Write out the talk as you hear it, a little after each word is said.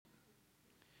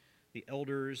The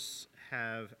elders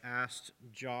have asked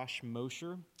Josh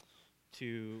Mosher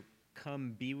to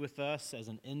come be with us as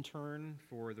an intern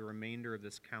for the remainder of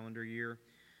this calendar year.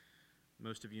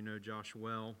 Most of you know Josh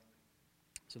well,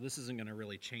 so this isn't going to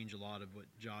really change a lot of what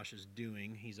Josh is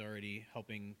doing. He's already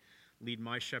helping lead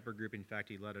my shepherd group. In fact,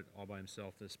 he led it all by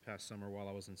himself this past summer while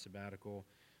I was in sabbatical,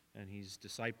 and he's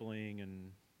discipling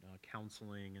and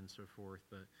counseling and so forth.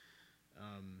 But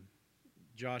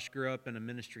Josh grew up in a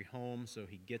ministry home, so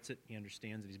he gets it. He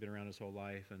understands that. He's been around his whole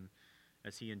life, and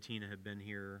as he and Tina have been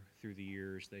here through the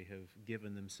years, they have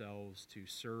given themselves to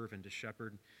serve and to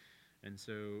shepherd. And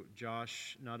so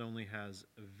Josh not only has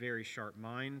a very sharp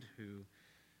mind who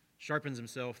sharpens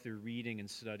himself through reading and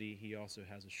study, he also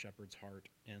has a shepherd's heart,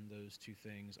 and those two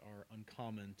things are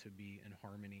uncommon to be in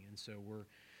harmony. And so we're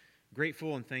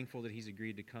grateful and thankful that he's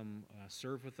agreed to come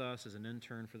serve with us as an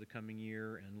intern for the coming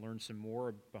year and learn some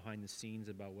more behind the scenes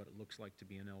about what it looks like to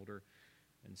be an elder.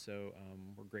 And so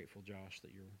we're grateful, Josh,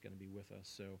 that you're going to be with us.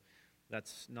 So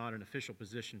that's not an official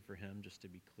position for him, just to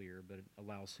be clear, but it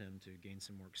allows him to gain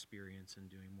some more experience in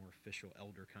doing more official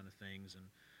elder kind of things and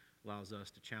allows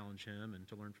us to challenge him and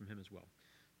to learn from him as well.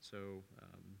 So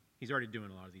he's already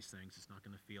doing a lot of these things. It's not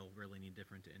going to feel really any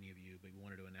different to any of you, but we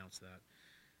wanted to announce that,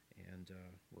 and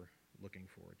we're looking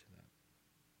forward to that.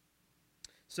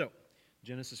 So,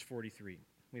 Genesis 43.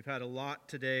 We've had a lot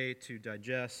today to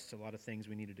digest, a lot of things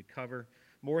we needed to cover,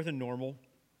 more than normal,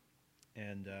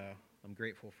 and I'm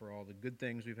grateful for all the good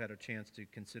things we've had a chance to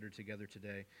consider together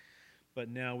today. But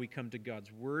now we come to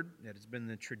God's Word. That has been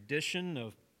the tradition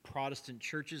of Protestant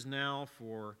churches now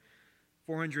for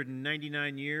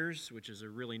 499 years, which is a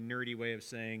really nerdy way of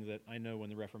saying that I know when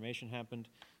the Reformation happened.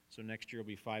 So next year will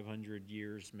be 500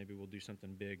 years. Maybe we'll do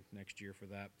something big next year for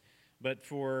that. But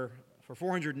for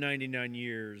 499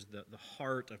 years, the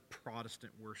heart of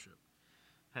Protestant worship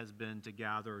has been to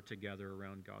gather together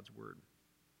around God's Word.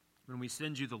 When we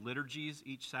send you the liturgies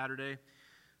each Saturday,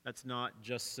 that's not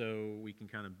just so we can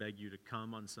kind of beg you to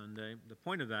come on Sunday. The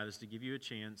point of that is to give you a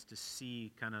chance to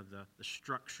see kind of the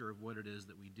structure of what it is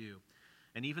that we do.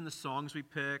 And even the songs we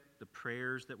pick, the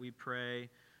prayers that we pray,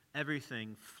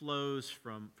 everything flows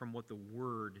from what the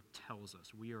Word tells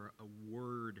us. We are a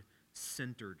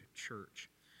Word-centered church.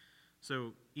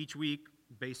 So each week,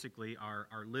 basically, our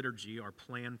liturgy, our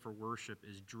plan for worship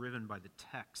is driven by the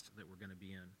text that we're going to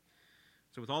be in.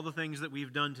 So with all the things that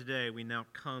we've done today, we now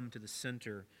come to the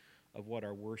center of what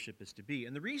our worship is to be.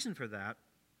 And the reason for that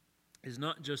is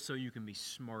not just so you can be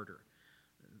smarter.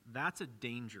 That's a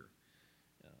danger.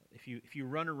 If you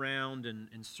run around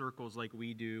in circles like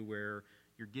we do, where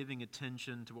you're giving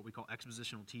attention to what we call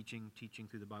expositional teaching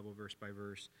through the Bible verse by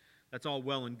verse, that's all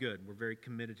well and good. We're very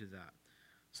committed to that.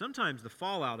 Sometimes the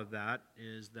fallout of that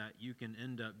is that you can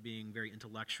end up being very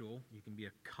intellectual. You can be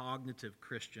a cognitive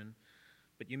Christian,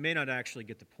 but you may not actually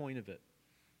get the point of it.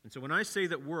 And so when I say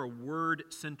that we're a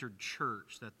Word-centered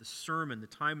church, that the sermon, the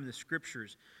time in the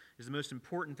Scriptures, is the most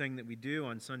important thing that we do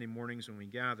on Sunday mornings when we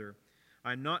gather,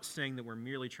 I'm not saying that we're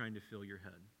merely trying to fill your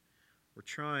head. We're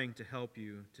trying to help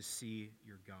you to see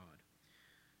your God.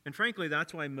 And frankly,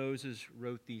 that's why Moses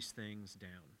wrote these things down.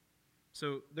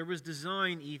 So there was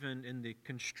design even in the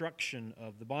construction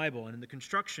of the Bible, and in the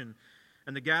construction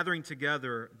and the gathering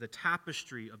together, the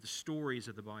tapestry of the stories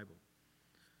of the Bible.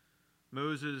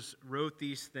 Moses wrote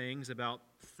these things about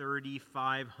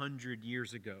 3,500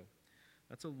 years ago.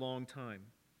 That's a long time.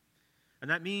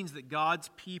 And that means that God's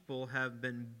people have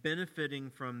been benefiting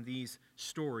from these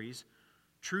stories,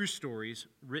 true stories,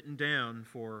 written down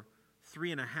for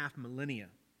 3.5 millennia.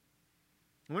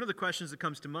 One of the questions that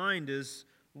comes to mind is,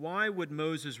 why would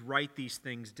Moses write these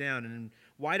things down? And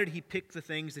why did he pick the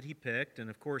things that he picked? And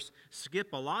of course,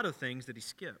 skip a lot of things that he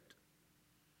skipped.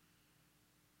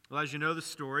 Well, as you know the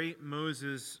story,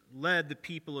 Moses led the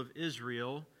people of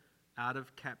Israel out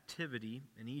of captivity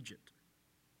in Egypt.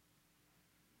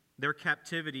 Their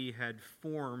captivity had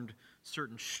formed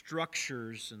certain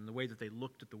structures in the way that they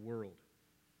looked at the world.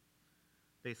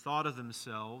 They thought of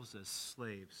themselves as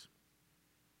slaves,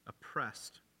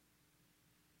 oppressed.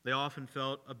 They often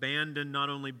felt abandoned not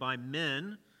only by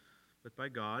men, but by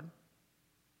God.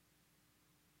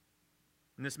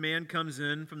 And this man comes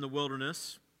in from the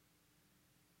wilderness,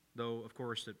 though, of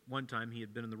course, at one time he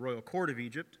had been in the royal court of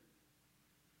Egypt.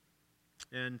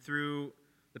 And through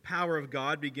the power of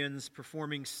God begins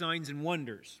performing signs and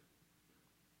wonders,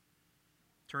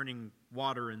 turning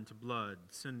water into blood,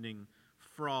 sending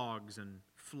frogs and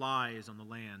flies on the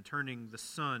land, turning the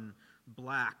sun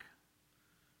black,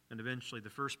 and eventually the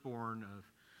firstborn of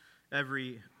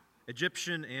every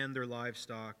Egyptian and their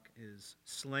livestock is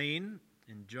slain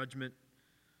in judgment.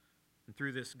 And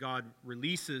through this, God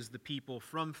releases the people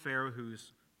from Pharaoh,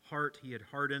 whose heart he had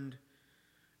hardened,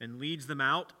 and leads them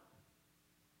out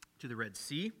to the Red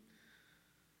Sea,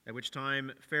 at which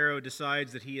time Pharaoh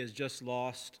decides that he has just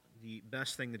lost the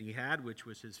best thing that he had, which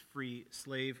was his free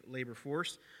slave labor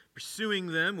force, pursuing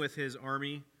them with his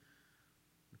army.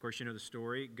 Of course, you know the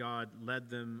story. God led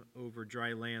them over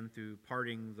dry land through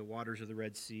parting the waters of the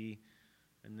Red Sea,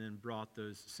 and then brought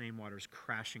those same waters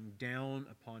crashing down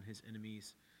upon his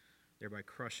enemies, thereby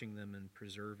crushing them and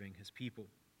preserving his people.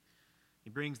 He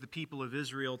brings the people of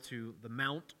Israel to the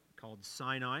mount called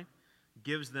Sinai,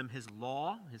 gives them his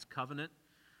law, his covenant,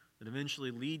 that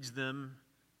eventually leads them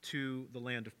to the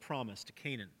land of promise, to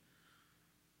Canaan.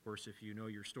 Of course, if you know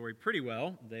your story pretty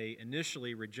well, they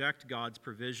initially reject God's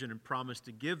provision and promise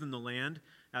to give them the land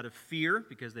out of fear,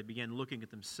 because they began looking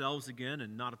at themselves again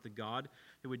and not at the God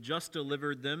who had just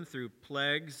delivered them through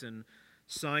plagues and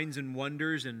signs and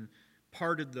wonders and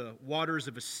parted the waters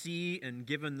of a sea and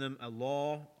given them a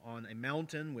law on a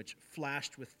mountain which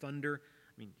flashed with thunder.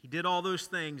 I mean, he did all those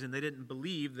things, and they didn't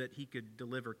believe that he could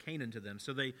deliver Canaan to them.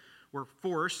 So they were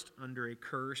forced under a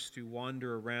curse to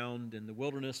wander around in the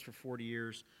wilderness for 40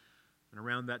 years. And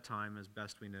around that time, as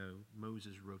best we know,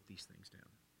 Moses wrote these things down.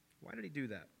 Why did he do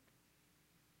that?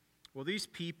 Well, these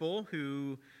people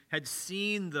who had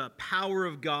seen the power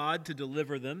of God to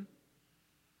deliver them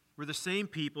were the same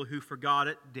people who forgot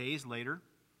it days later.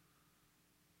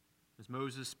 As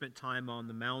Moses spent time on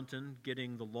the mountain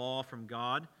getting the law from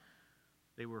God,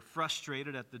 they were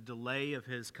frustrated at the delay of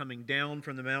his coming down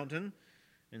from the mountain,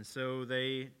 and so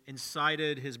they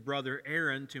incited his brother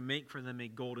Aaron to make for them a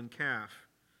golden calf.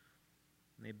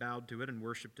 And they bowed to it and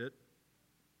worshipped it.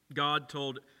 God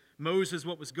told Moses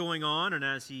what was going on, and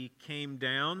as he came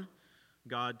down,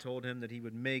 God told him that he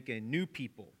would make a new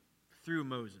people through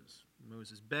Moses.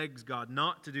 Moses begs God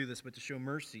not to do this, but to show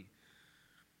mercy.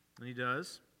 And he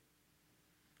does.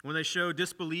 When they show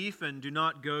disbelief and do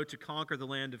not go to conquer the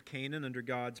land of Canaan under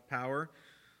God's power,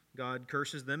 God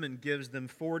curses them and gives them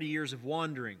 40 years of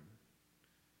wandering.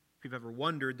 If you've ever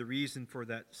wondered the reason for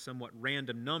that somewhat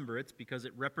random number, it's because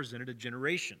it represented a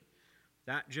generation.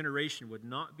 That generation would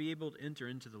not be able to enter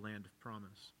into the land of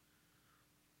promise.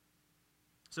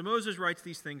 So Moses writes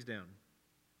these things down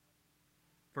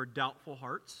for doubtful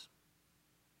hearts.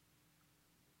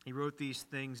 He wrote these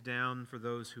things down for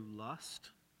those who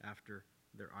lust after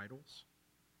their idols.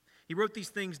 He wrote these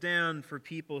things down for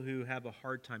people who have a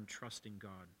hard time trusting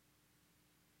God.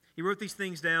 He wrote these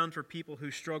things down for people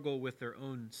who struggle with their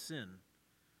own sin.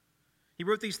 He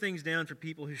wrote these things down for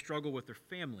people who struggle with their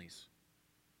families.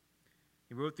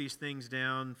 He wrote these things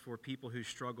down for people who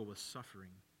struggle with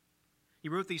suffering. He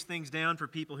wrote these things down for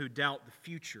people who doubt the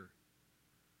future.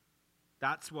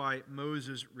 That's why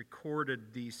Moses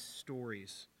recorded these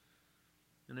stories.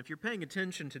 And if you're paying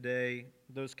attention today,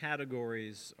 those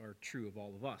categories are true of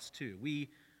all of us too. We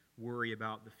worry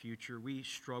about the future. We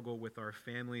struggle with our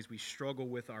families. We struggle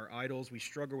with our idols. We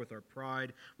struggle with our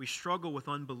pride. We struggle with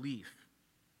unbelief.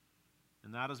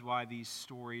 And that is why these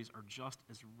stories are just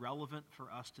as relevant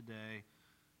for us today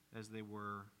as they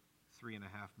were 3.5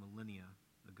 millennia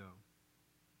ago.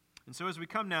 And so as we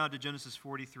come now to Genesis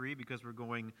 43, because we're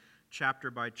going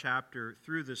chapter by chapter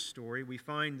through this story, we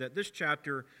find that this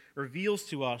chapter reveals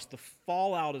to us the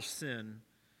fallout of sin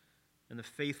and the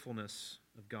faithfulness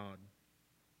of God.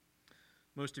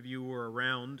 Most of you were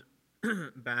around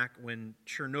back when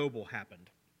Chernobyl happened,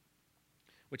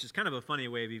 which is kind of a funny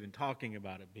way of even talking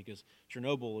about it, because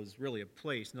Chernobyl is really a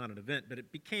place, not an event, but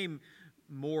it became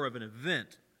more of an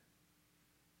event.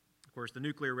 Of course, the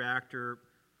nuclear reactor,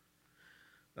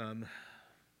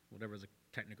 whatever is a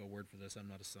technical word for this, I'm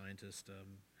not a scientist,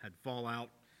 had fallout,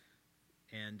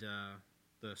 and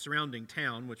the surrounding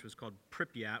town, which was called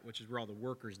Pripyat, which is where all the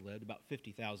workers lived, about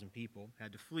 50,000 people,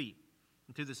 had to flee.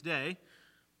 And to this day,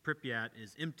 Pripyat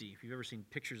is empty. If you've ever seen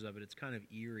pictures of it, it's kind of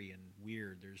eerie and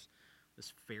weird. There's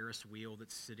this Ferris wheel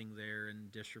that's sitting there in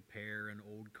disrepair, and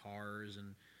old cars,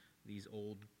 and these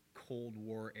old Cold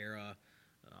War era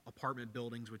apartment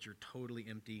buildings which are totally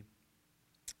empty.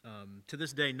 To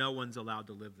this day, no one's allowed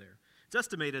to live there. It's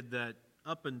estimated that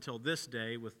up until this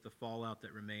day, with the fallout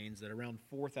that remains, that around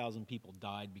 4,000 people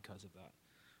died because of that.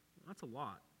 That's a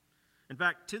lot. In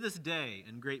fact, to this day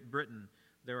in Great Britain,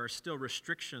 there are still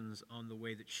restrictions on the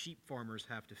way that sheep farmers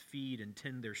have to feed and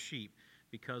tend their sheep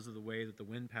because of the way that the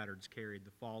wind patterns carried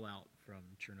the fallout from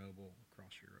Chernobyl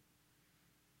across Europe.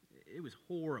 It was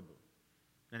horrible,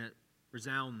 and it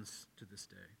resounds to this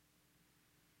day.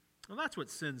 Well, that's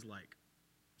what sin's like.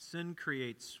 Sin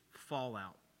creates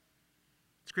fallout.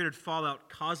 It's created fallout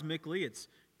cosmically, it's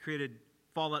created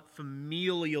fallout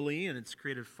familially, and it's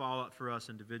created fallout for us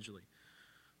individually.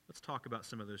 Let's talk about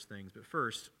some of those things, but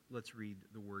first, let's read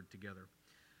the word together.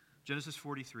 Genesis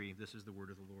 43, this is the word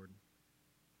of the Lord.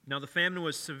 Now the famine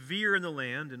was severe in the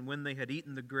land, and when they had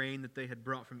eaten the grain that they had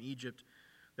brought from Egypt,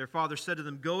 their father said to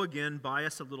them, "Go again, buy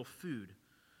us a little food."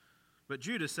 But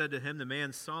Judah said to him, "The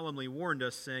man solemnly warned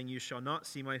us, saying, 'You shall not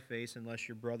see my face unless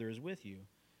your brother is with you.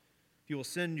 If you will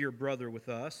send your brother with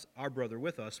us, our brother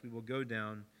with us, we will go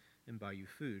down and buy you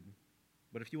food.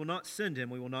 But if you will not send him,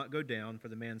 we will not go down, for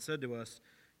the man said to us,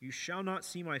 You shall not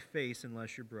see my face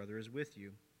unless your brother is with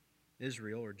you.'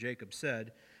 Israel, or Jacob,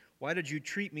 said, 'Why did you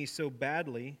treat me so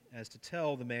badly as to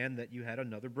tell the man that you had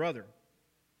another brother?'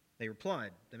 They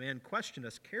replied, 'The man questioned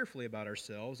us carefully about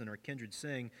ourselves and our kindred,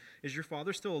 saying, Is your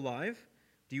father still alive?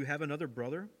 Do you have another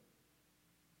brother?'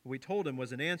 What we told him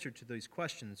was an answer to these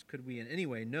questions. Could we in any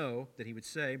way know that he would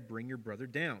say, Bring your brother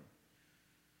down?'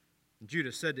 And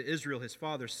Judah said to Israel his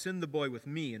father, 'Send the boy with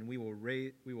me, and we will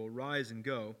rise and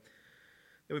go,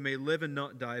 that we may live and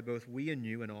not die, both we and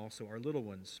you, and also our little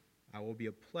ones. I will be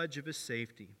a pledge of his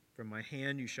safety. From my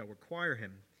hand you shall require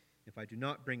him. If I do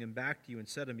not bring him back to you and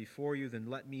set him before you, then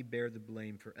let me bear the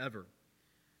blame forever.'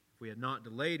 If we had not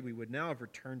delayed, we would now have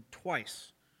returned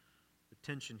twice." The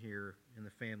tension here in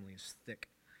the family is thick.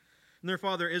 And their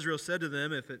father Israel said to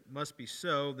them, "If it must be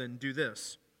so, then do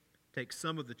this. Take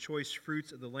some of the choice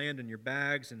fruits of the land in your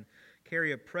bags, and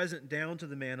carry a present down to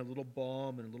the man, a little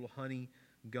balm and a little honey,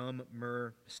 gum,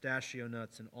 myrrh, pistachio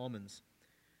nuts, and almonds.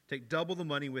 Take double the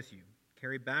money with you.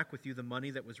 Carry back with you the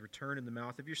money that was returned in the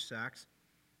mouth of your sacks.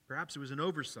 Perhaps it was an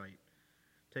oversight.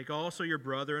 Take also your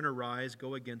brother, and arise,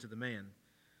 go again to the man.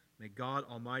 May God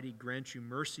Almighty grant you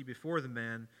mercy before the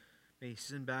man. May he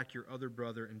send back your other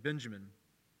brother and Benjamin.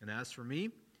 And as for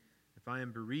me, if I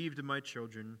am bereaved of my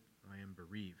children, I am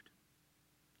bereaved."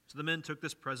 So the men took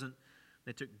this present.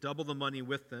 They took double the money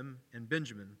with them and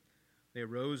Benjamin. They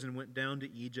arose and went down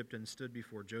to Egypt and stood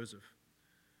before Joseph.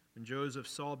 When Joseph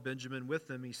saw Benjamin with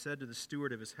them, he said to the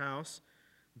steward of his house,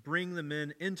 "Bring the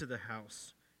men into the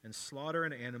house, and slaughter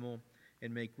an animal,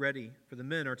 and make ready, for the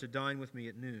men are to dine with me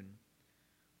at noon."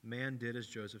 The man did as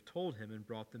Joseph told him, and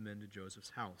brought the men to Joseph's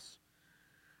house.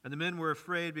 And the men were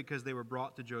afraid because they were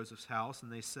brought to Joseph's house,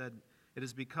 and they said, "It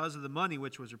is because of the money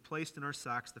which was replaced in our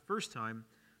sacks the first time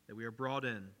that we are brought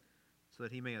in, so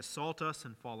that he may assault us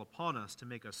and fall upon us, to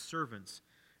make us servants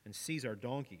and seize our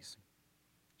donkeys."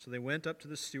 So they went up to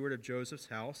the steward of Joseph's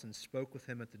house and spoke with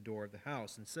him at the door of the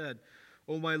house, and said,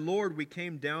 "O my lord, we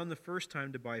came down the first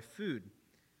time to buy food.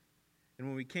 And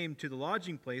when we came to the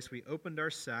lodging place, we opened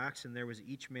our sacks, and there was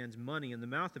each man's money in the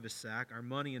mouth of his sack, our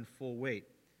money in full weight.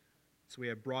 So we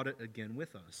have brought it again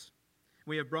with us.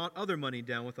 We have brought other money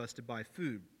down with us to buy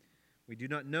food. We do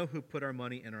not know who put our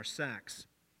money in our sacks."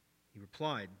 He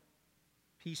replied,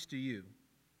 "Peace to you.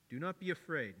 Do not be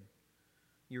afraid.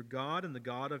 Your God and the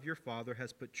God of your father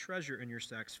has put treasure in your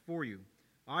sacks for you.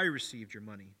 I received your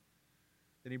money."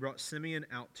 Then he brought Simeon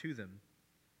out to them.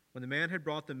 When the man had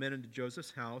brought the men into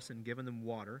Joseph's house and given them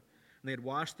water, and they had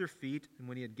washed their feet, and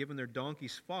when he had given their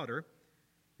donkeys fodder,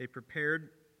 they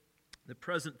prepared the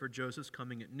present for Joseph's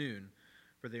coming at noon,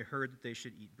 for they heard that they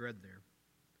should eat bread there.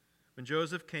 When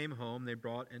Joseph came home, they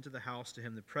brought into the house to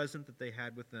him the present that they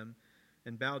had with them,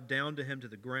 and bowed down to him to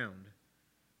the ground.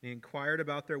 They inquired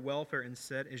about their welfare and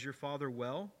said, "Is your father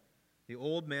well? The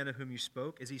old man of whom you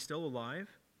spoke, is he still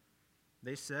alive?"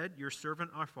 They said, "Your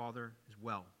servant our father is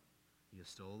well. He is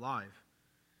still alive."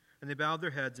 And they bowed their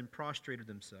heads and prostrated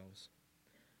themselves.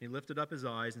 And he lifted up his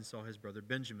eyes and saw his brother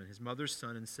Benjamin, his mother's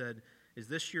son, and said, "Is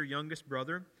this your youngest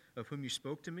brother, of whom you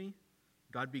spoke to me?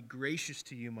 God be gracious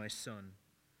to you, my son."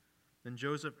 Then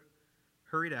Joseph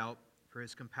hurried out, for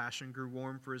his compassion grew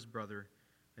warm for his brother,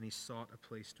 and he sought a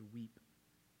place to weep.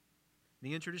 And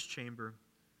he entered his chamber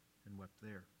and wept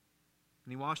there.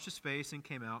 And he washed his face and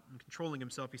came out, and controlling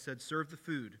himself, he said, "Serve the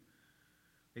food."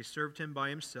 They served him by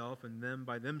himself, and them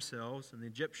by themselves, and the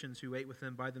Egyptians who ate with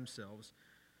them by themselves,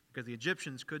 because the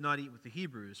Egyptians could not eat with the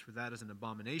Hebrews, for that is an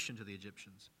abomination to the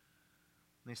Egyptians.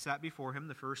 And they sat before him,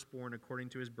 the firstborn according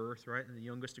to his birthright, and the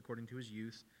youngest according to his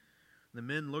youth. And the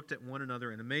men looked at one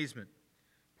another in amazement.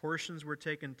 Portions were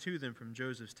taken to them from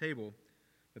Joseph's table,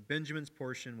 but Benjamin's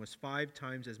portion was 5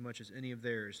 times as much as any of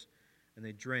theirs, and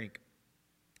they drank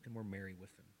and were merry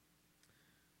with them.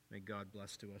 May God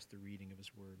bless to us the reading of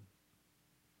his word.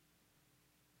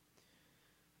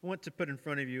 I want to put in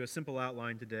front of you a simple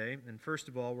outline today, and first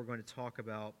of all, we're going to talk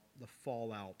about the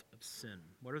fallout of sin.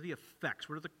 What are the effects?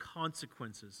 What are the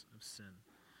consequences of sin?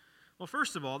 Well,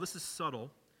 first of all, this is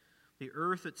subtle. The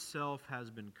earth itself has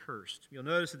been cursed. You'll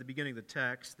notice at the beginning of the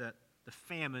text that the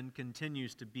famine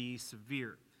continues to be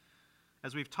severe.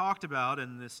 As we've talked about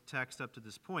in this text up to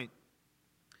this point,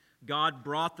 God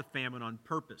brought the famine on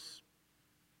purpose.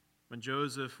 When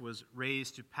Joseph was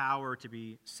raised to power to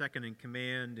be second in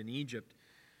command in Egypt,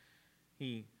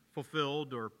 he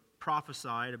fulfilled or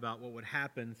prophesied about what would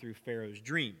happen through Pharaoh's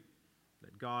dream,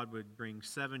 that God would bring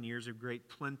 7 years of great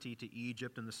plenty to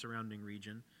Egypt and the surrounding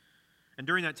region. And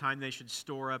during that time, they should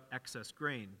store up excess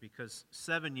grain because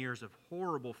 7 years of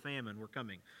horrible famine were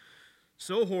coming.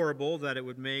 So horrible that it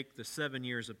would make the 7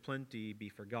 years of plenty be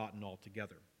forgotten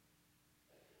altogether.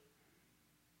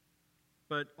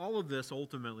 But all of this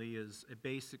ultimately is a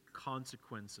basic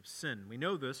consequence of sin. We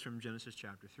know this from Genesis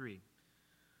chapter 3.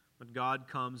 When God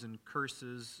comes and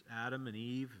curses Adam and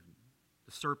Eve,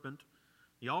 the serpent,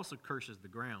 he also curses the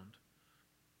ground.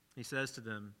 He says to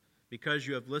them, "Because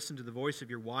you have listened to the voice of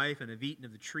your wife and have eaten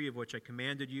of the tree of which I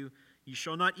commanded you, you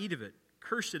shall not eat of it.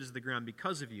 Cursed is the ground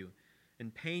because of you.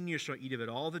 In pain you shall eat of it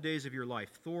all the days of your life.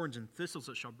 Thorns and thistles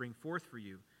it shall bring forth for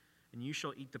you, and you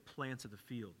shall eat the plants of the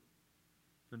field."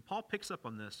 And Paul picks up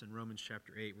on this in Romans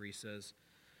chapter 8, where he says,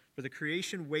 "For the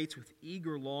creation waits with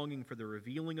eager longing for the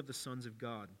revealing of the sons of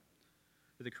God.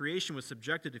 For the creation was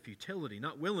subjected to futility,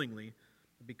 not willingly,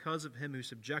 but because of him who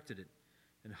subjected it,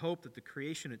 and hope that the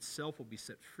creation itself will be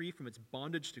set free from its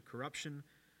bondage to corruption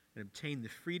and obtain the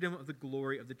freedom of the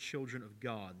glory of the children of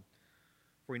God.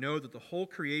 For we know that the whole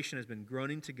creation has been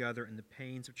groaning together in the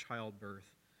pains of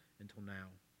childbirth until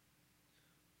now."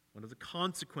 One of the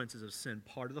consequences of sin,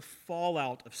 part of the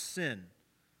fallout of sin,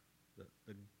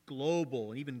 the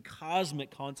global and even cosmic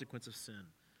consequence of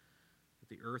sin, that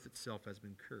the earth itself has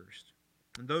been cursed.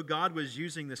 And though God was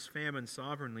using this famine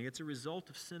sovereignly, it's a result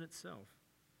of sin itself.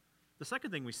 The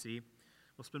second thing we see,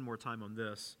 we'll spend more time on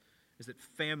this, is that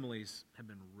families have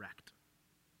been wrecked.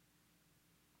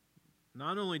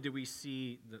 Not only do we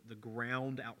see the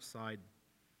ground outside,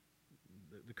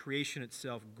 the creation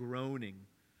itself groaning,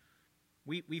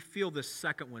 we feel the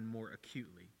second one more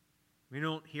acutely. We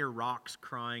don't hear rocks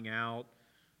crying out.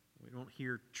 We don't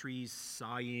hear trees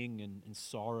sighing in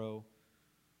sorrow.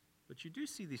 But you do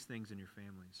see these things in your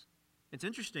families. It's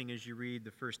interesting as you read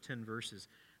the first 10 verses,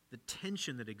 the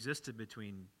tension that existed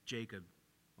between Jacob,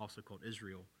 also called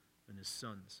Israel, and his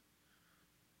sons.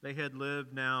 They had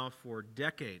lived now for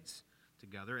decades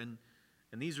together, and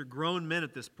these are grown men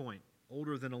at this point,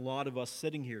 older than a lot of us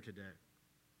sitting here today.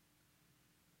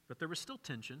 But there was still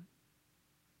tension.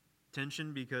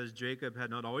 Tension because Jacob had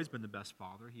not always been the best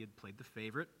father. He had played the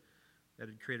favorite. That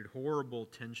had created horrible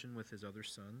tension with his other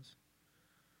sons.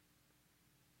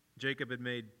 Jacob had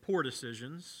made poor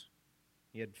decisions.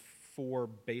 He had 4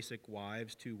 basic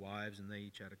wives, 2 wives, and they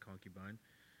each had a concubine.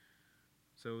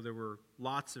 So there were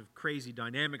lots of crazy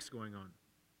dynamics going on.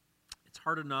 It's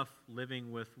hard enough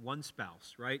living with one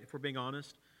spouse, right? If we're being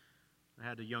honest. I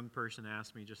had a young person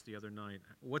ask me just the other night,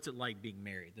 "What's it like being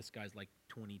married?" This guy's like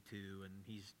 22, and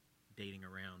he's dating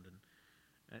around.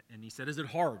 And he said, "Is it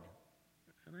hard?"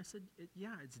 And I said,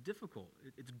 "Yeah, it's difficult.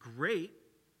 It's great,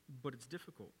 but it's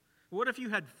difficult." What if you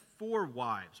had 4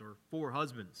 wives or 4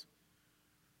 husbands,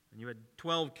 and you had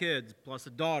 12 kids plus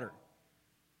a daughter,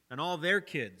 and all their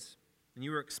kids, and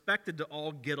you were expected to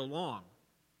all get along?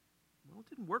 Well, it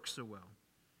didn't work so well.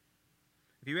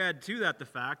 If you add to that the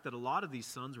fact that a lot of these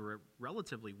sons were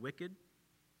relatively wicked,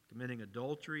 committing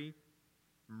adultery,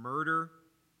 murder.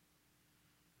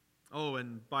 Oh,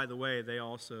 and by the way, they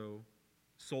also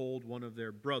sold one of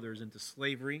their brothers into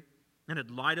slavery and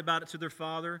had lied about it to their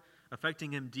father,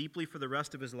 affecting him deeply for the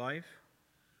rest of his life.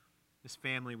 This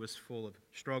family was full of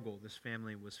struggle. This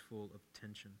family was full of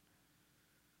tension.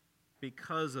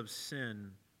 Because of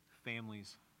sin,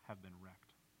 families have been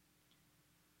wrecked.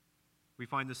 We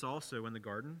find this also in the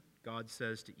garden. God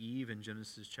says to Eve in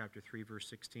Genesis chapter 3, verse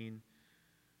 16,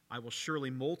 "I will surely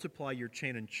multiply your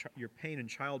pain in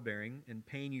childbearing. In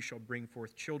pain you shall bring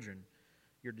forth children.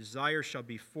 Your desire shall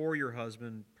be for your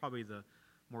husband." Probably the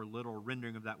more literal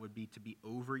rendering of that would be to be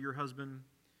over your husband,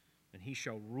 "and he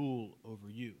shall rule over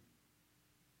you."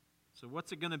 So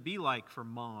what's it going to be like for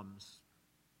moms,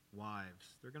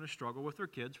 wives? They're going to struggle with their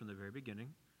kids from the very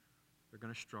beginning. They're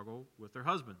going to struggle with their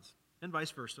husbands, and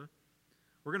vice versa.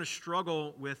 We're going to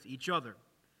struggle with each other.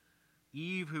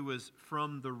 Eve, who was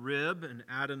from the rib, and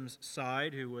Adam's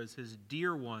side, who was his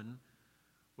dear one,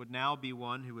 would now be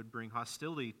one who would bring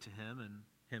hostility to him and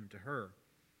him to her.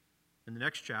 In the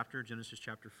next chapter, Genesis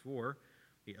chapter 4,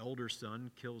 the elder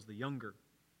son kills the younger.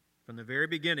 From the very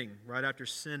beginning, right after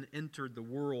sin entered the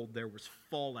world, there was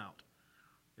fallout.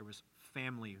 There was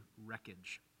family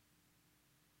wreckage.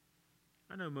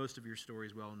 I know most of your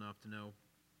stories well enough to know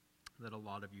that a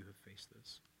lot of you have faced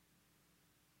this.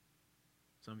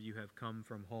 Some of you have come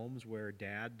from homes where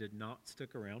dad did not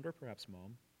stick around, or perhaps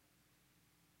mom.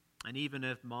 And even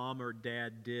if mom or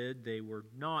dad did, they were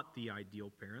not the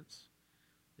ideal parents.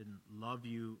 didn't love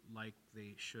you like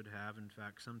they should have. In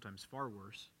fact, sometimes far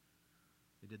worse.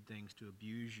 They did things to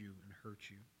abuse you and hurt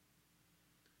you.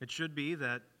 It should be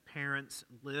that parents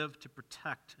live to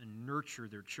protect and nurture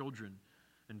their children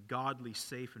in godly,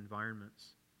 safe environments.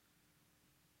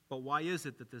 But why is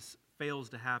it that this fails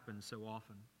to happen so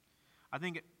often? I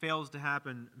think it fails to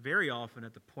happen very often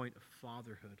at the point of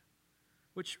fatherhood,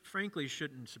 which frankly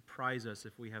shouldn't surprise us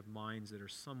if we have minds that are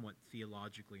somewhat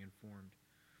theologically informed.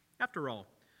 After all,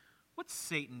 what's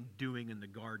Satan doing in the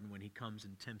garden when he comes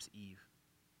and tempts Eve?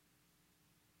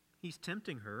 He's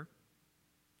tempting her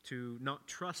to not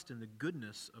trust in the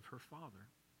goodness of her father,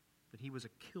 that he was a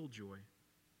killjoy,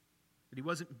 that he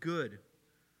wasn't good,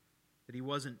 that he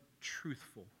wasn't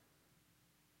truthful.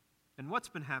 And what's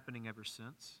been happening ever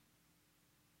since?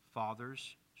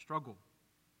 Fathers struggle.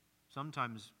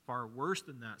 Sometimes far worse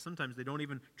than that. Sometimes they don't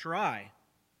even try.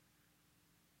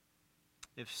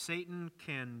 If Satan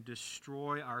can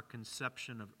destroy our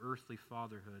conception of earthly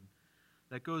fatherhood,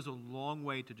 that goes a long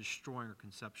way to destroying our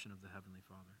conception of the Heavenly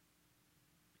Father.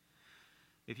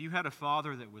 If you had a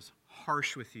father that was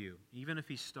harsh with you, even if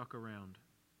he stuck around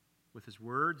with his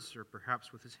words or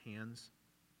perhaps with his hands,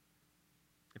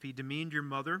 if he demeaned your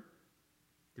mother,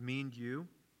 demeaned you,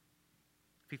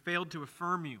 if he failed to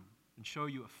affirm you and show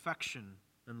you affection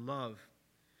and love,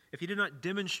 if he did not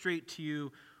demonstrate to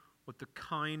you what the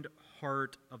kind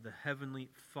heart of the Heavenly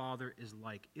Father is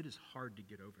like, it is hard to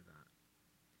get over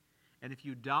that. And if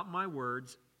you doubt my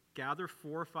words, gather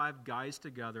 4 or 5 guys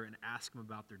together and ask them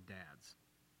about their dads.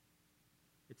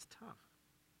 It's tough.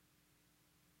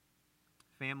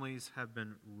 Families have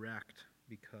been wrecked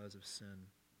because of sin.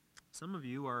 Some of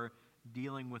you are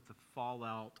dealing with the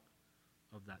fallout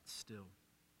of that still.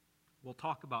 We'll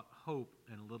talk about hope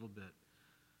in a little bit,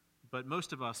 but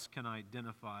most of us can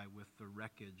identify with the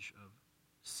wreckage of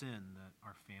sin that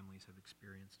our families have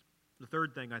experienced. The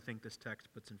third thing I think this text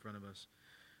puts in front of us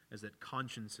is that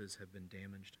consciences have been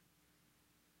damaged.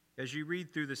 As you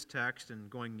read through this text, and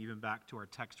going even back to our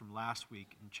text from last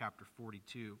week in chapter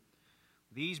 42,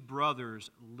 these brothers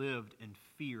lived in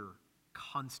fear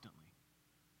constantly.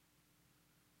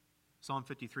 Psalm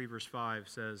 53 verse 5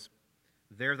 says,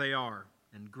 "There they are,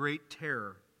 in great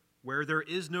terror, where there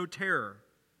is no terror.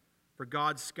 For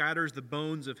God scatters the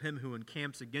bones of him who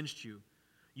encamps against you.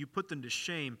 You put them to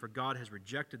shame, for God has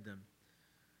rejected them."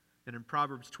 And in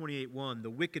Proverbs 28:1, "The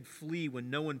wicked flee when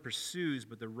no one pursues,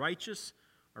 but the righteous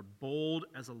are bold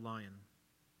as a lion."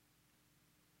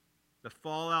 The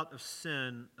fallout of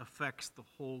sin affects the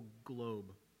whole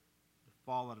globe. The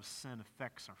fallout of sin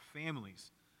affects our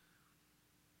families.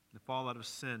 The fallout of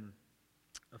sin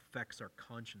affects our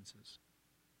consciences.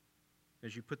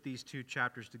 As you put these 2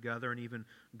 chapters together, and even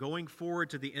going forward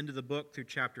to the end of the book through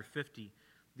chapter 50,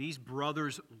 these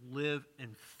brothers live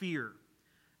in fear.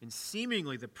 And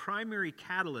seemingly the primary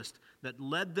catalyst that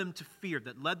led them to fear,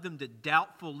 that led them to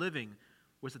doubtful living,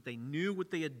 was that they knew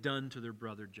what they had done to their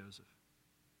brother Joseph.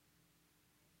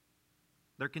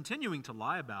 They're continuing to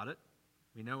lie about it.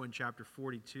 We know in chapter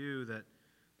 42 that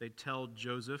they tell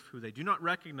Joseph, who they do not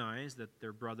recognize, that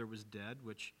their brother was dead,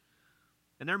 which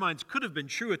in their minds could have been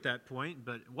true at that point,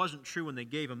 but it wasn't true when they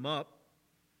gave him up.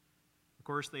 Of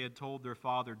course, they had told their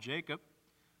father Jacob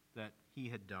that he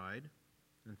had died.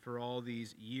 And for all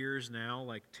these years now,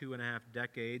 like 2.5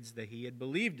 decades, that he had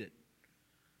believed it.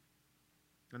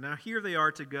 And now here they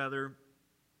are together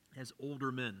as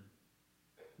older men,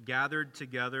 gathered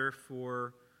together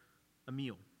for a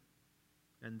meal.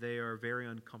 And they are very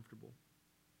uncomfortable.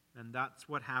 And that's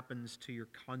what happens to your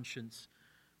conscience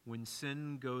when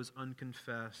sin goes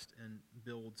unconfessed and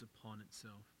builds upon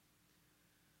itself.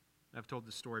 I've told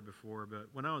this story before,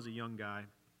 but when I was a young guy,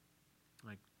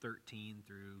 like 13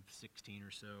 through 16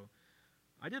 or so,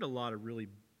 I did a lot of really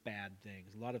bad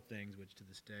things, a lot of things which to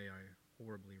this day I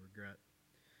horribly regret.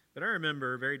 But I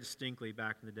remember very distinctly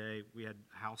back in the day, we had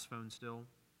a house phone still.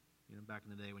 You know, back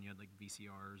in the day when you had like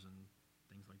VCRs and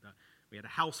things like that. We had a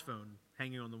house phone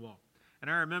hanging on the wall. And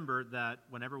I remember that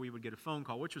whenever we would get a phone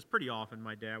call, which was pretty often,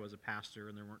 my dad was a pastor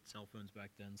and there weren't cell phones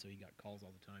back then, so he got calls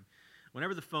all the time.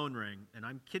 Whenever the phone rang, and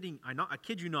I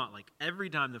kid you not, like every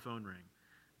time the phone rang,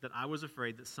 that I was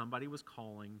afraid that somebody was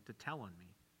calling to tell on me.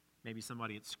 Maybe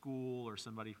somebody at school or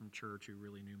somebody from church who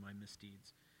really knew my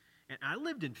misdeeds. And I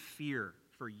lived in fear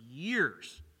for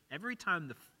years. Every time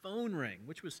the phone rang,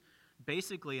 which was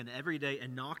basically an everyday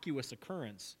innocuous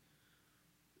occurrence,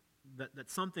 that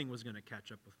something was going to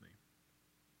catch up with me.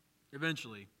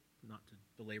 Eventually, not to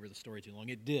belabor the story too long,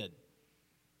 it did.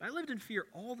 I lived in fear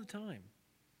all the time.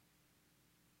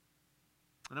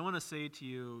 And I want to say to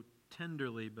you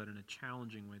tenderly, but in a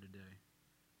challenging way today,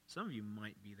 some of you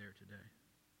might be there today.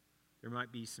 There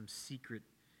might be some secret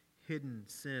hidden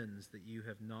sins that you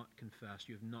have not confessed,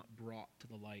 you have not brought to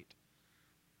the light.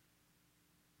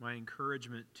 My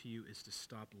encouragement to you is to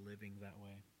stop living that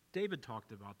way. David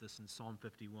talked about this in Psalm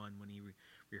 51 when he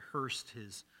rehearsed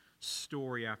his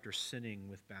story after sinning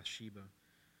with Bathsheba,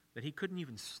 that he couldn't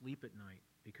even sleep at night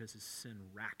because his sin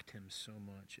racked him so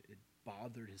much. It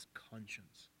bothered his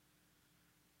conscience.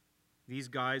 These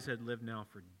guys had lived now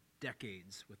for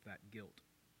decades with that guilt.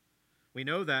 We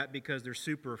know that because they're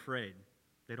super afraid.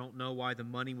 They don't know why the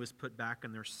money was put back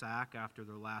in their sack after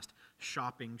their last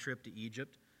shopping trip to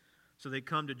Egypt. So they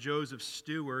come to Joseph's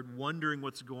steward wondering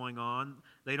what's going on.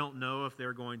 They don't know if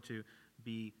they're going to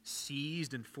be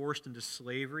seized and forced into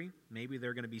slavery. Maybe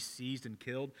they're going to be seized and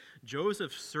killed.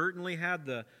 Joseph certainly had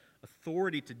the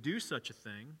authority to do such a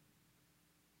thing,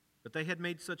 but they had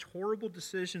made such horrible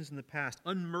decisions in the past,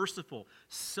 unmerciful,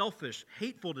 selfish,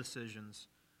 hateful decisions,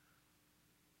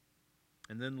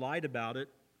 and then lied about it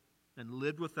and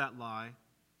lived with that lie,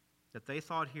 that they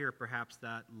thought here perhaps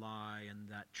that lie and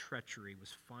that treachery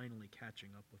was finally catching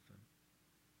up with them.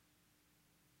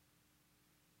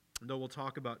 And though we'll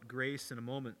talk about grace in a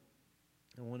moment,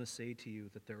 I want to say to you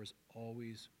that there is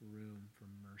always room for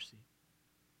mercy.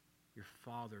 Your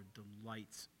Father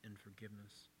delights in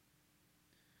forgiveness.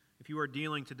 If you are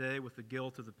dealing today with the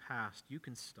guilt of the past, you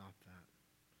can stop that.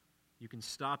 You can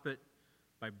stop it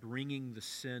by bringing the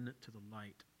sin to the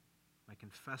light, by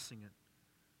confessing it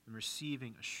and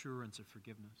receiving assurance of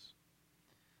forgiveness.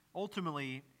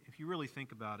 Ultimately, if you really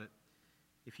think about it,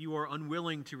 if you are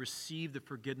unwilling to receive the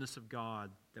forgiveness of God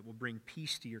that will bring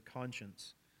peace to your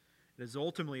conscience, it is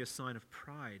ultimately a sign of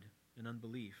pride and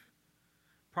unbelief.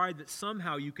 Pride that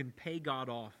somehow you can pay God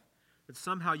off, that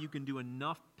somehow you can do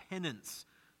enough penance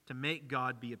to make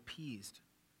God be appeased.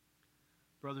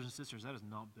 Brothers and sisters, that is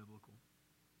not biblical.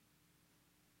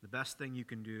 The best thing you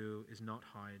can do is not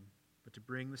hide, but to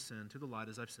bring the sin to the light,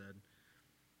 as I've said,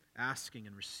 asking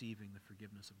and receiving the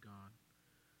forgiveness of God.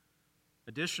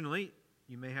 Additionally,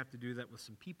 you may have to do that with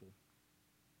some people.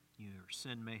 Your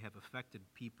sin may have affected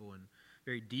people in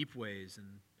very deep ways, and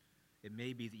it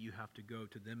may be that you have to go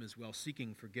to them as well,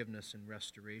 seeking forgiveness and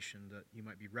restoration, that you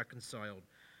might be reconciled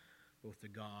both to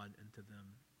God and to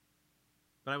them.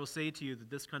 But I will say to you that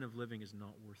this kind of living is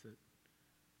not worth it.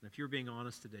 And if you're being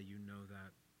honest today, you know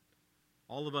that.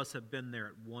 All of us have been there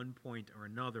at one point or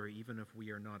another, even if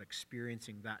we are not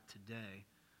experiencing that today.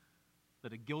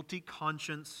 That a guilty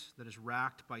conscience that is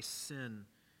racked by sin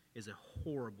is a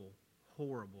horrible,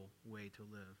 horrible way to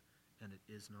live, and it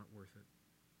is not worth it.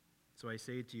 So I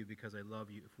say to you, because I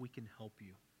love you, if we can help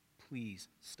you, please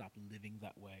stop living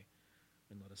that way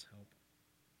and let us help.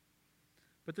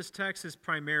 But this text is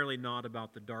primarily not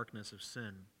about the darkness of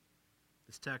sin.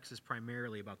 This text is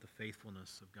primarily about the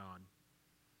faithfulness of God.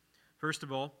 First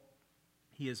of all,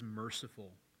 he is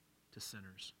merciful to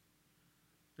sinners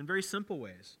in very simple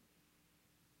ways.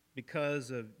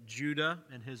 Because of Judah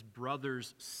and his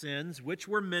brother's sins, which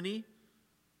were many,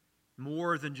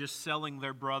 more than just selling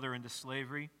their brother into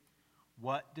slavery,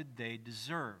 what did they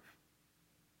deserve?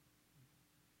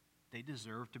 They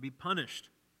deserved to be punished,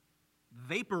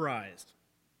 vaporized.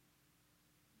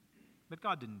 But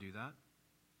God didn't do that.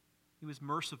 He was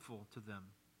merciful to them.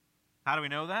 How do we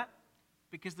know that?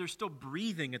 Because they're still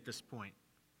breathing at this point.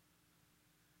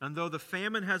 And though the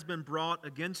famine has been brought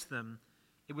against them,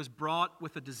 it was brought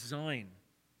with a design.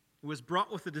 It was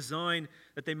brought with a design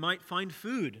that they might find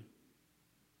food.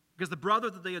 Because the brother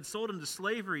that they had sold into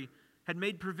slavery had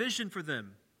made provision for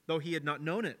them, though he had not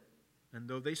known it, and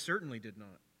though they certainly did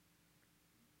not.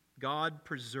 God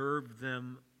preserved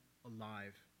them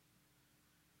alive.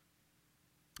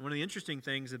 One of the interesting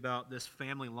things about this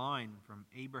family line from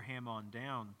Abraham on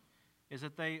down is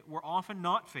that they were often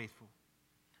not faithful.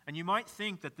 And you might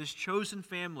think that this chosen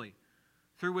family,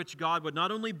 through which God would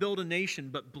not only build a nation,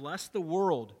 but bless the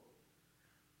world,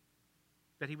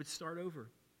 that he would start over,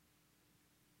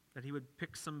 that he would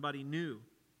pick somebody new,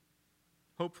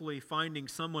 hopefully finding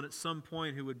someone at some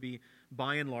point who would be,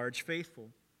 by and large, faithful.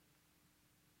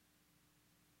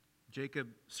 Jacob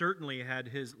certainly had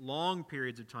his long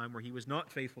periods of time where he was not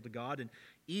faithful to God, and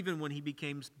even when he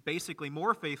became basically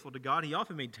more faithful to God, he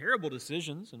often made terrible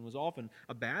decisions and was often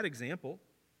a bad example.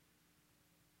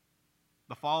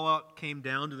 The fallout came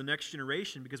down to the next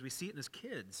generation because we see it in his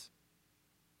kids.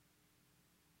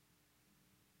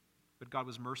 But God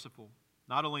was merciful,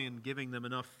 not only in giving them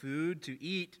enough food to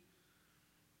eat,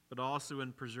 but also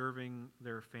in preserving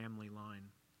their family line.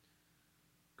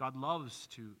 God loves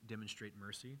to demonstrate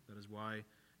mercy. That is why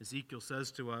Ezekiel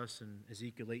says to us in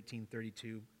Ezekiel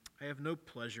 18:32, "I have no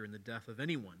pleasure in the death of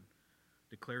anyone,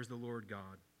 declares the Lord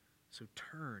God. So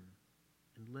turn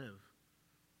and live."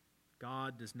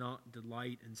 God does not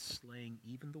delight in slaying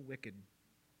even the wicked.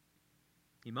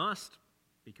 He must,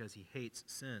 because he hates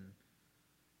sin,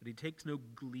 but he takes no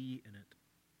glee in it.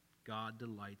 God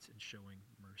delights in showing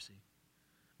mercy.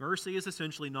 Mercy is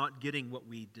essentially not getting what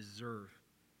we deserve.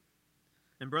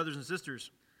 And brothers and sisters,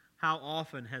 how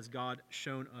often has God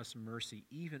shown us mercy,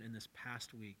 even in this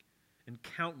past week, in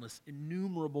countless,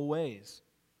 innumerable ways?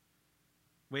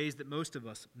 Ways that most of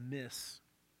us miss.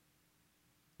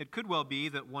 It could well be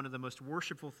that one of the most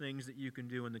worshipful things that you can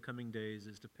do in the coming days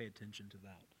is to pay attention to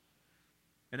that.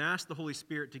 And ask the Holy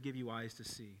Spirit to give you eyes to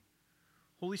see.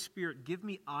 Holy Spirit, give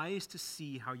me eyes to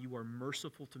see how you are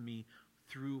merciful to me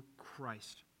through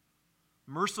Christ.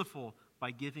 Merciful by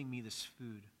giving me this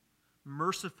food.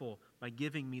 Merciful by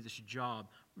giving me this job.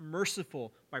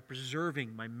 Merciful by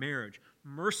preserving my marriage.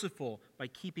 Merciful by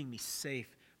keeping me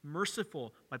safe.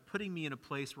 Merciful by putting me in a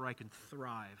place where I can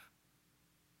thrive.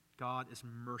 God is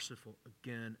merciful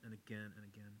again and again and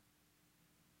again.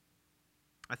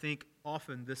 I think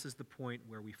often this is the point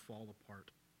where we fall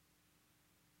apart.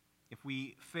 If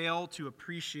we fail to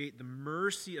appreciate the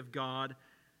mercy of God,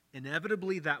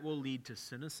 inevitably that will lead to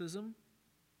cynicism,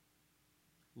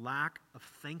 lack of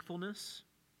thankfulness.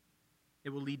 It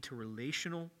will lead to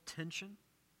relational tension.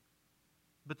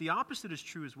 But the opposite is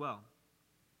true as well.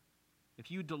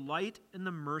 If you delight in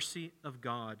the mercy of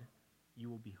God, you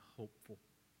will be hopeful.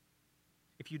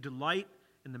 If you delight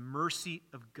in the mercy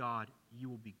of God, you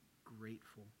will be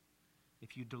grateful.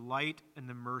 If you delight in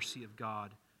the mercy of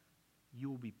God, you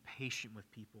will be patient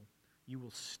with people. You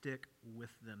will stick with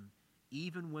them,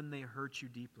 even when they hurt you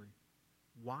deeply.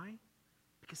 Why?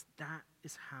 Because that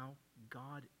is how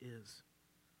God is.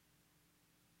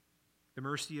 The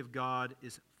mercy of God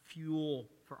is fuel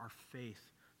for our faith.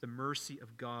 The mercy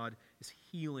of God is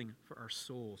healing for our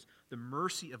souls. The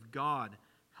mercy of God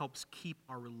helps keep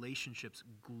our relationships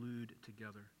glued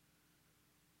together.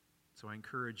 So I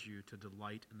encourage you to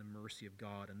delight in the mercy of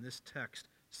God. And this text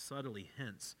subtly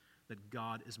hints that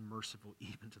God is merciful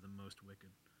even to the most wicked.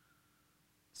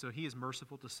 So he is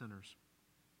merciful to sinners.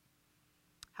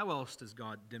 How else does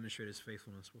God demonstrate his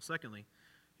faithfulness? Well, secondly,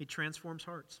 he transforms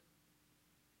hearts.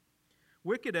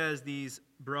 Wicked as these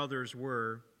brothers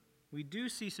were, we do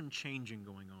see some changing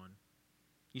going on.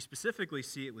 You specifically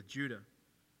see it with Judah.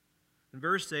 In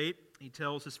verse 8, he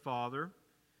tells his father,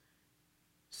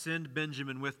 "Send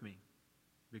Benjamin with me,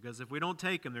 because if we don't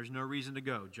take him, there's no reason to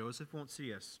go. Joseph won't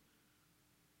see us,"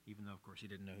 even though, of course, he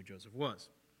didn't know who Joseph was.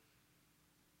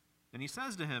 And he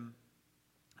says to him,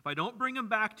 "If I don't bring him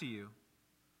back to you,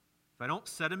 if I don't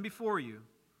set him before you,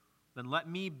 then let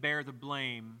me bear the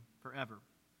blame forever."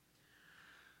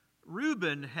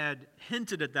 Reuben had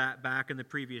hinted at that back in the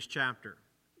previous chapter,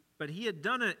 but he had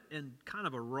done it in kind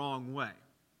of a wrong way,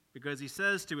 because he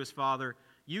says to his father,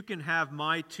 "You can have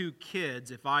my 2 kids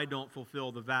if I don't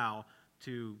fulfill the vow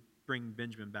to bring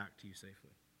Benjamin back to you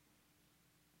safely."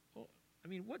 Well, I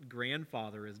mean, what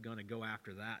grandfather is going to go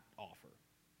after that offer?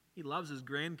 He loves his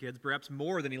grandkids perhaps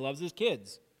more than he loves his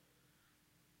kids.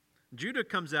 Judah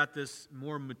comes at this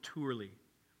more maturely.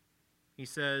 He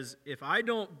says, "If I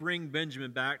don't bring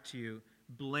Benjamin back to you,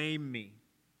 blame me."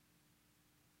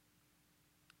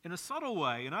 In a subtle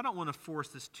way, and I don't want to force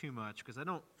this too much because I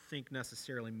don't think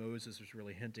necessarily Moses was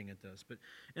really hinting at this, but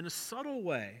in a subtle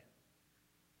way,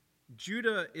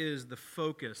 Judah is the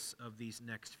focus of these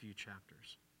next few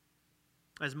chapters.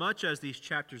 As much as these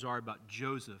chapters are about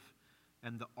Joseph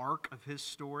and the arc of his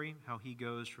story, how he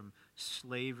goes from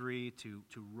slavery to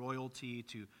royalty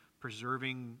to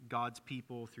preserving God's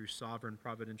people through sovereign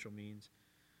providential means,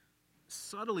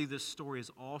 subtly this story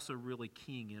is also really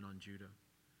keying in on Judah.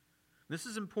 This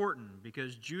is important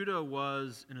because Judah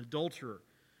was an adulterer,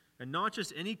 and not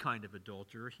just any kind of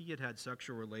adulterer. He had had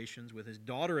sexual relations with his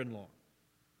daughter-in-law.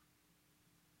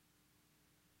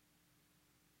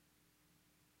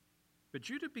 But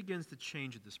Judah begins to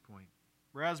change at this point.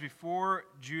 Whereas before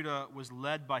Judah was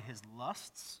led by his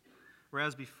lusts,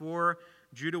 whereas before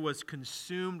Judah was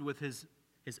consumed with his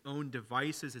own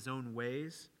devices, his own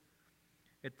ways,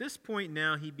 at this point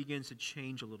now he begins to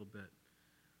change a little bit.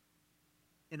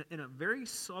 In a very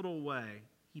subtle way,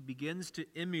 he begins to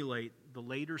emulate the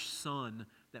later son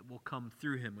that will come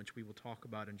through him, which we will talk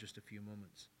about in just a few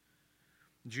moments.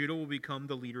 Judah will become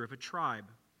the leader of a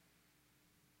tribe.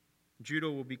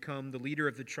 Judah will become the leader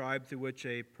of the tribe through which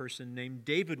a person named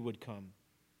David would come,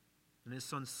 and his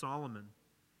son Solomon.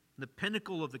 The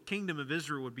pinnacle of the kingdom of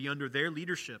Israel would be under their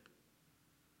leadership.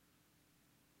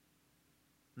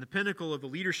 And the pinnacle of the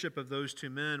leadership of those 2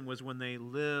 men was when they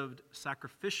lived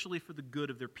sacrificially for the good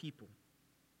of their people.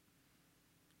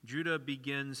 Judah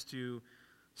begins to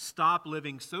stop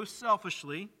living so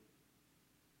selfishly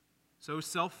so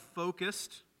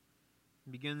self-focused,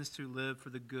 begins to live for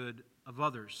the good of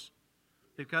others.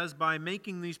 Because by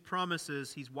making these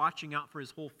promises, he's watching out for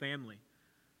his whole family.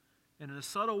 And in a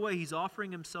subtle way, he's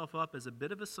offering himself up as a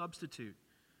bit of a substitute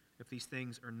if these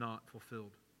things are not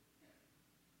fulfilled.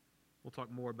 We'll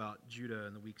talk more about Judah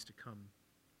in the weeks to come.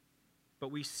 But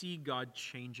we see God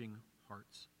changing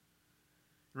hearts.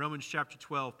 In Romans chapter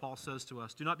 12, Paul says to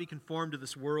us, "Do not be conformed to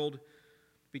this world,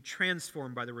 be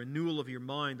transformed by the renewal of your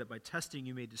mind, that by testing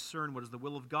you may discern what is the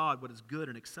will of God, what is good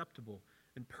and acceptable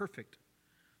and perfect."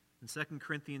 In 2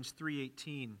 Corinthians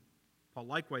 3:18, Paul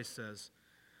likewise says,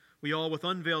 "We all with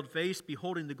unveiled face,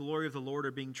 beholding the glory of the Lord,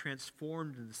 are being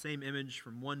transformed in the same image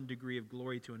from one degree of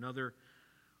glory to another.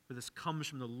 For this comes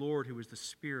from the Lord who is the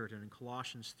Spirit." And in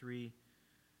Colossians 3,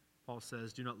 Paul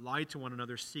says, "Do not lie to one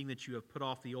another, seeing that you have put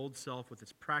off the old self with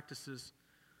its practices,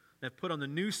 and have put on the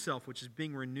new self, which is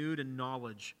being renewed in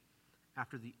knowledge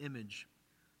after the image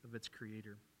of its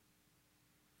Creator."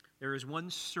 There is one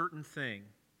certain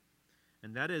thing,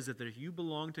 and that is that if you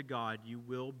belong to God, you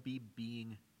will be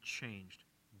being changed.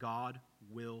 God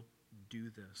will do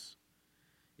this.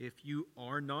 If you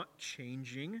are not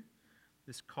changing,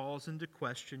 this calls into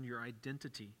question your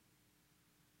identity.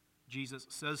 Jesus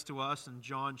says to us in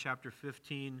John chapter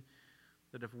 15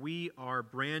 that if we are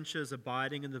branches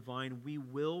abiding in the vine, we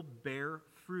will bear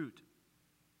fruit,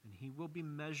 and he will be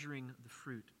measuring the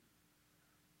fruit.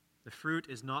 The fruit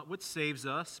is not what saves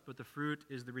us, but the fruit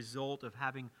is the result of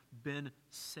having been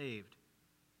saved.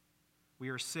 We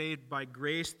are saved by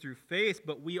grace through faith,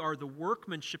 but we are the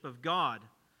workmanship of God,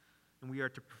 and we are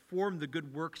to perform the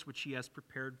good works which he has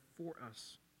prepared for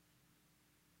us.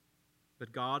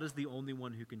 But God is the only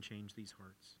one who can change these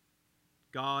hearts.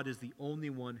 God is the only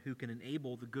one who can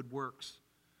enable the good works.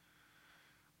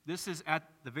 This is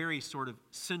at the very sort of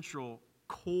central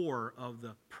core of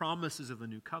the promises of the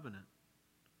new covenant.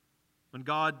 When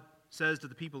God says to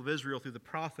the people of Israel through the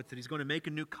prophets that he's going to make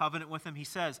a new covenant with them, he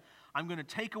says, "I'm going to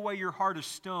take away your heart of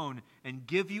stone and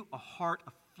give you a heart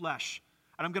of flesh.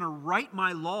 And I'm going to write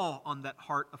my law on that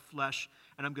heart of flesh,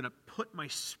 and I'm going to put my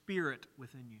spirit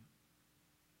within you."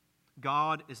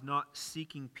 God is not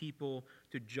seeking people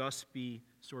to just be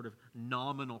sort of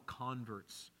nominal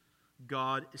converts.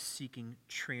 God is seeking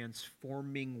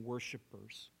transforming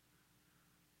worshipers.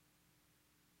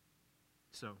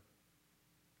 So,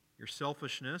 your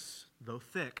selfishness, though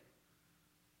thick,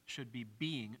 should be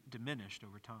being diminished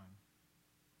over time.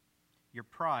 Your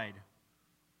pride,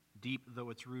 deep though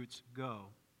its roots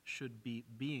go, should be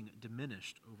being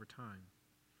diminished over time.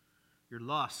 Your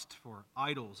lust for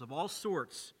idols of all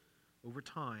sorts over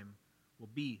time will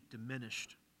be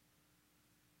diminished.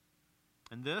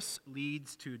 And this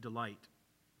leads to delight,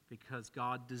 because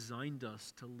God designed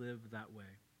us to live that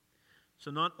way.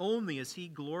 So not only is he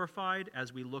glorified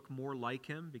as we look more like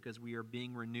him, because we are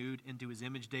being renewed into his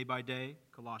image day by day,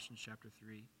 Colossians chapter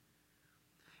 3.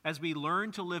 As we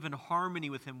learn to live in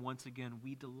harmony with him once again,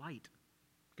 we delight,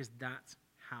 because that's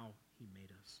how he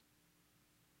made us.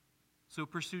 So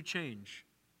pursue change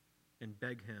and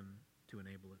beg him to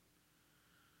enable it.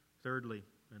 Thirdly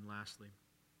and lastly,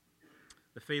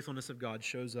 the faithfulness of God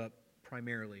shows up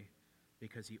primarily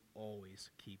because he always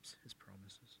keeps his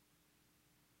promises.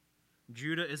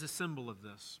 Judah is a symbol of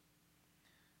this.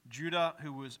 Judah,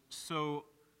 who was so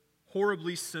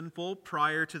horribly sinful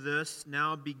prior to this,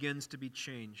 now begins to be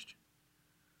changed.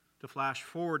 To flash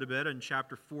forward a bit, in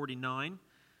chapter 49,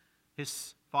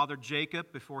 his father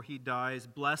Jacob, before he dies,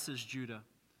 blesses Judah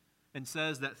and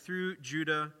says that through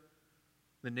Judah,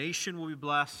 the nation will be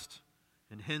blessed,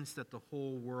 and hence that the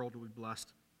whole world will be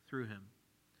blessed through him.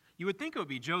 You would think it would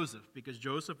be Joseph, because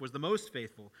Joseph was the most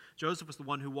faithful. Joseph was the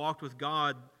one who walked with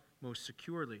God most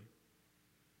securely.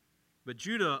 But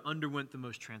Judah underwent the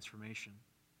most transformation.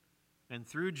 And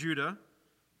through Judah,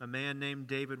 a man named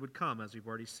David would come, as we've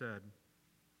already said,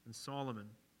 and Solomon.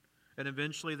 And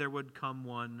eventually there would come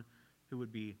one who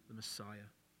would be the Messiah,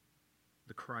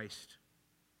 the Christ,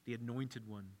 the anointed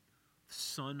one, the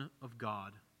Son of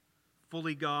God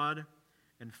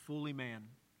and fully man.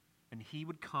 And he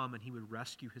would come and he would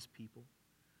rescue his people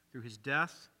through his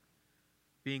death,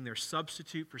 being their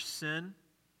substitute for sin,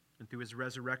 and through his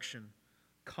resurrection,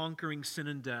 conquering sin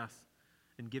and death,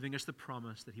 and giving us the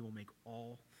promise that he will make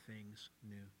all things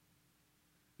new.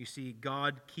 You see,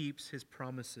 God keeps his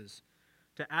promises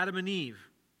to Adam and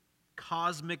Eve,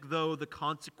 cosmic though the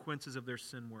consequences of their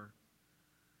sin were.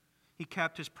 He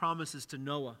kept his promises to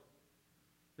Noah,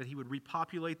 that he would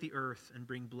repopulate the earth and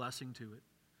bring blessing to it.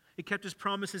 He kept his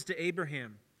promises to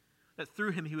Abraham, that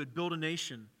through him he would build a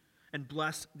nation and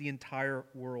bless the entire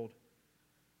world.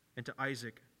 And to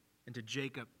Isaac, and to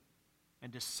Jacob,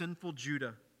 and to sinful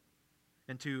Judah,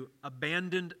 and to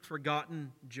abandoned,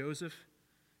 forgotten Joseph,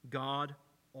 God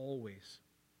always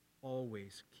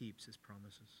keeps his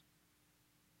promises.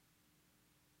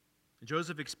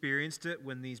 Joseph experienced it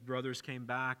when these brothers came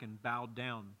back and bowed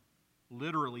down,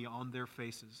 literally on their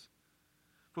faces,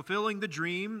 fulfilling the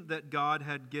dream that God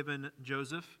had given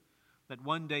Joseph, that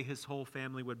one day his whole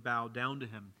family would bow down to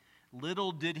him.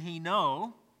 Little did he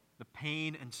know the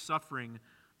pain and suffering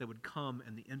that would come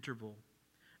in the interval.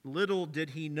 Little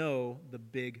did he know the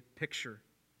big picture.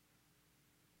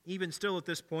 Even still at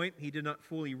this point, he did not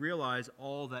fully realize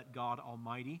all that God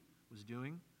Almighty was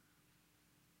doing.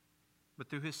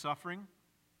 But through his suffering,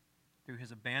 through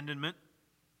his abandonment,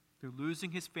 through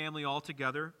losing his family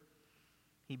altogether,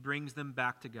 he brings them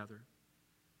back together.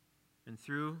 And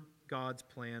through God's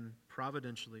plan,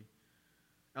 providentially,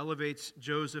 elevates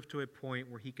Joseph to a point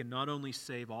where he can not only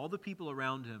save all the people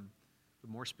around him, but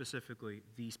more specifically,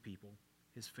 these people,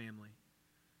 his family,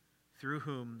 through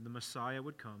whom the Messiah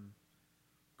would come,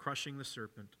 crushing the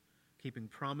serpent, keeping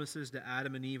promises to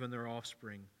Adam and Eve and their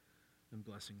offspring, and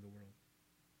blessing the world.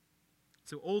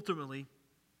 So ultimately,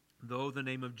 though the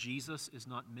name of Jesus is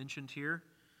not mentioned here,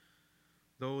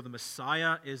 though the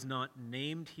Messiah is not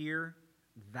named here,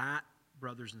 that,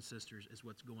 brothers and sisters, is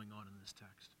what's going on in this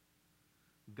text.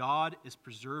 God is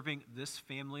preserving this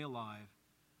family alive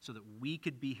so that we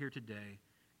could be here today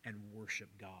and worship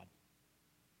God.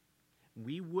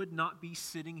 We would not be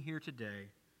sitting here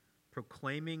today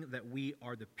proclaiming that we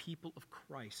are the people of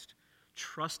Christ,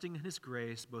 trusting in his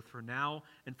grace both for now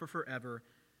and for forever,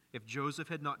 if Joseph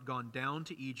had not gone down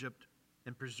to Egypt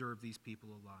and preserved these people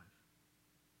alive.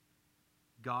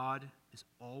 God is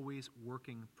always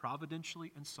working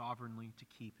providentially and sovereignly to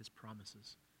keep his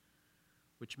promises,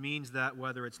 which means that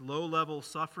whether it's low-level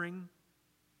suffering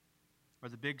or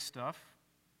the big stuff,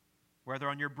 whether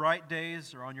on your bright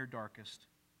days or on your darkest,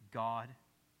 God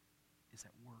is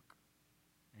at work,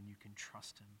 and you can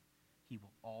trust him. He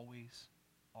will always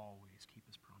keep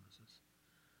his promises.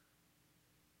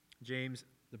 James,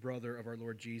 the brother of our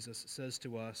Lord Jesus, says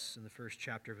to us in the first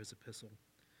chapter of his epistle,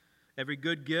 "Every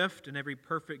good gift and every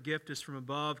perfect gift is from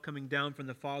above, coming down from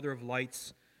the Father of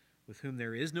lights, with whom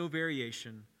there is no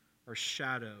variation or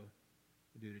shadow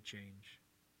due to change."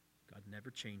 God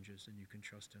never changes, and you can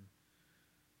trust him.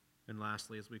 And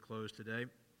lastly, as we close today,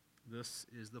 this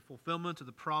is the fulfillment of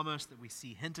the promise that we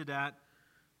see hinted at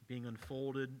being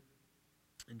unfolded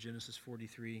in Genesis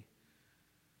 43.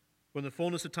 When the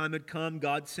fullness of time had come,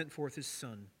 God sent forth his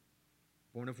Son,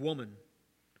 born of woman,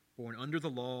 born under the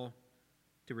law,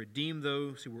 to redeem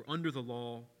those who were under the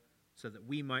law, so that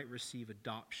we might receive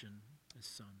adoption as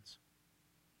sons.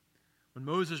 When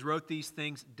Moses wrote these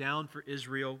things down for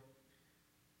Israel,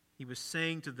 he was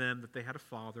saying to them that they had a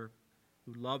father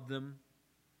who loved them,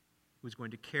 who was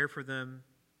going to care for them,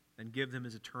 and give them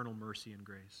his eternal mercy and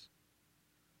grace.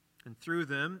 And through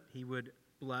them, he would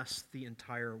bless the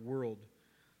entire world,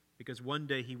 because one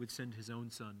day he would send his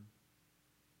own Son,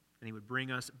 and he would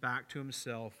bring us back to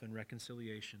himself in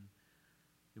reconciliation.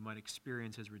 We might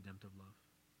experience his redemptive love.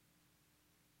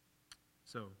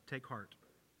 So, take heart.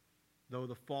 Though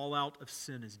the fallout of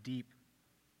sin is deep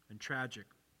and tragic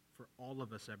for all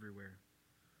of us everywhere,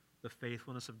 the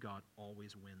faithfulness of God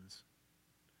always wins.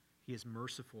 He is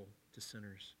merciful to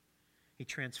sinners. He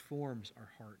transforms our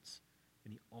hearts,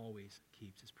 and he always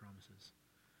keeps his promises.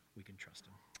 We can trust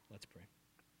him. Let's pray.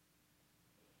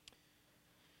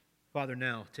 Father,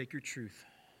 now, take your truth.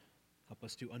 Help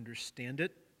us to understand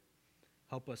it.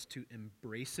 Help us to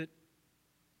embrace it.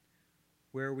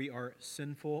 Where we are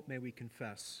sinful, may we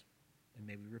confess, and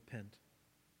may we repent.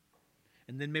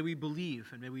 And then may we believe,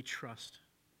 and may we trust.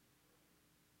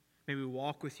 May we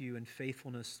walk with you in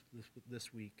faithfulness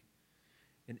this week.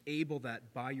 Enable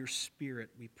that by your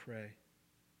Spirit, we pray.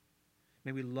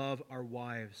 May we love our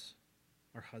wives,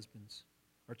 our husbands,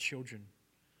 our children,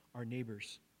 our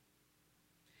neighbors.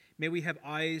 May we have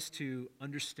eyes to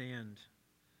understand,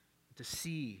 to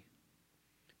see.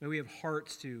 May we have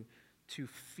hearts to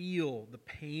feel the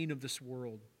pain of this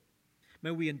world.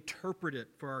 May we interpret it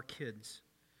for our kids.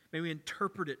 May we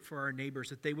interpret it for our neighbors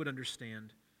that they would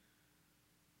understand.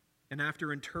 And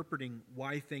after interpreting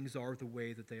why things are the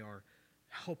way that they are,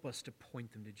 help us to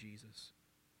point them to Jesus,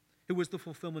 who is the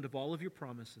fulfillment of all of your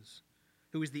promises,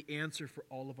 who is the answer for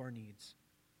all of our needs.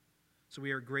 So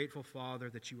we are grateful, Father,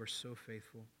 that you are so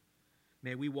faithful.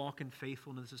 May we walk in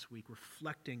faithfulness this week,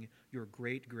 reflecting your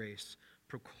great grace,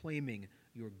 proclaiming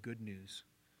your good news.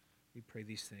 We pray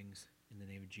these things in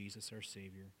the name of Jesus, our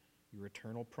Savior, your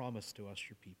eternal promise to us,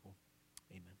 your people.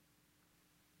 Amen.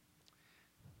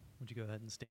 Would you go ahead and stand?